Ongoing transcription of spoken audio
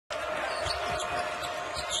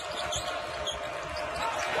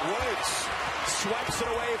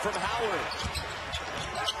from Howard.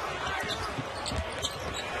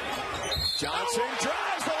 Johnson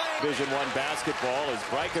drives the lane. Division I basketball as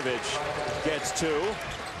Brajkovic gets two.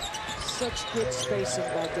 Such good spacing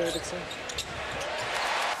by Davidson.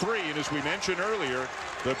 Three, and as we mentioned earlier,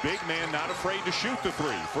 the big man not afraid to shoot the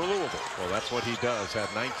three for Louisville. Well, that's what he does. Had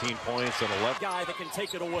 19 points and 11. Guy that can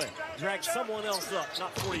take it away. Drag someone else up,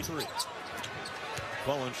 not 43.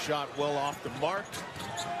 Bowen shot well off the mark.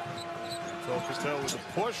 Tocatel with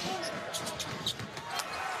a push.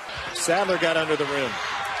 Sadler got under the rim.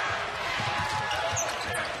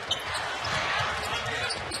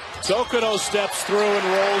 Tocatel steps through and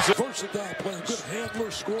rolls it. Versatile player, good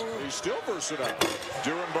handler, scorer. He's still versatile.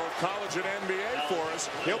 Doing both college and NBA for us.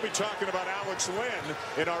 He'll be talking about Alex Lynn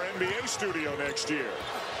in our NBA studio next year.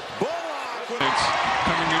 It's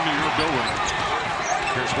coming into your building.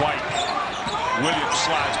 Here's White. Williams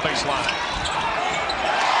slides baseline.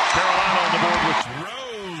 Carolina on the board with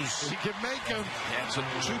Rose. He can make him. That's a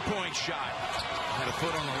two-point shot. Had a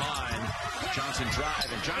foot on the line. Johnson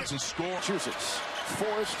drive, and Johnson scores. Massachusetts.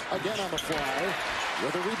 Forrest again on the fly.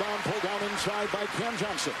 With a rebound pulled down inside by Cam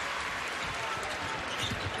Johnson.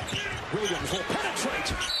 Williams will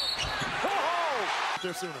penetrate. Oh!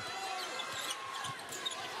 There sooner.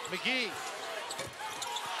 McGee.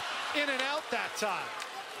 In and out that time.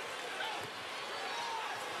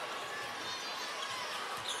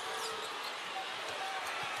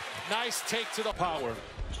 Nice take to the power.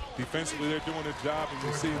 Defensively, they're doing a job, and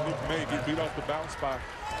you see Luke May get beat off the bounce by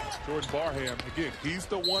Jordan Barham. Again, he's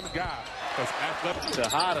the one guy that's athletic.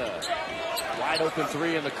 Tejada, wide open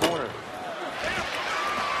three in the corner.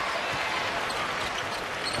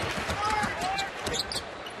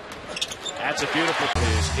 That's a beautiful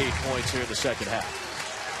play. 8 points here in the second half.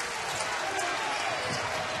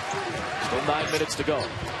 Still 9 minutes to go.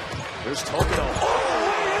 Here's Tocatel.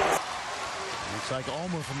 Looks like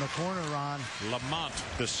Ulmer from the corner, Ron. Lamont,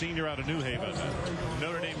 the senior out of New Haven.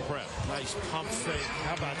 Notre Dame prep. Nice pump fake.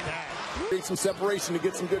 How about that? Create some separation to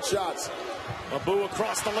get some good shots. Abu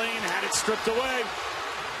across the lane, had it stripped away.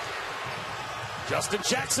 Justin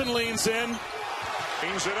Jackson leans in.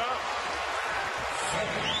 Cleans it up.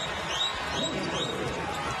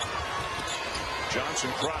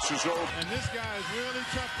 Johnson crosses over. And this guy is really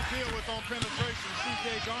tough to deal with on penetration.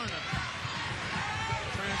 C.J. Garner.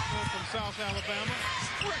 Transfer from South Alabama.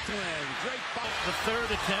 Strickland. Great ball. The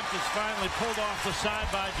third attempt is finally pulled off the side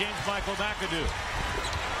by James Michael McAdoo.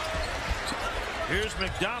 Here's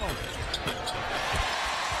McDonald.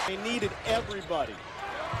 They needed everybody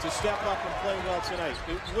to step up and play well tonight.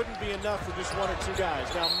 It wouldn't be enough for just one or two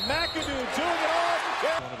guys. Now McAdoo doing it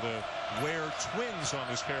all. One of the Ware twins on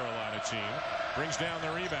this Carolina team brings down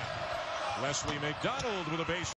the rebound. Leslie McDonald with a base.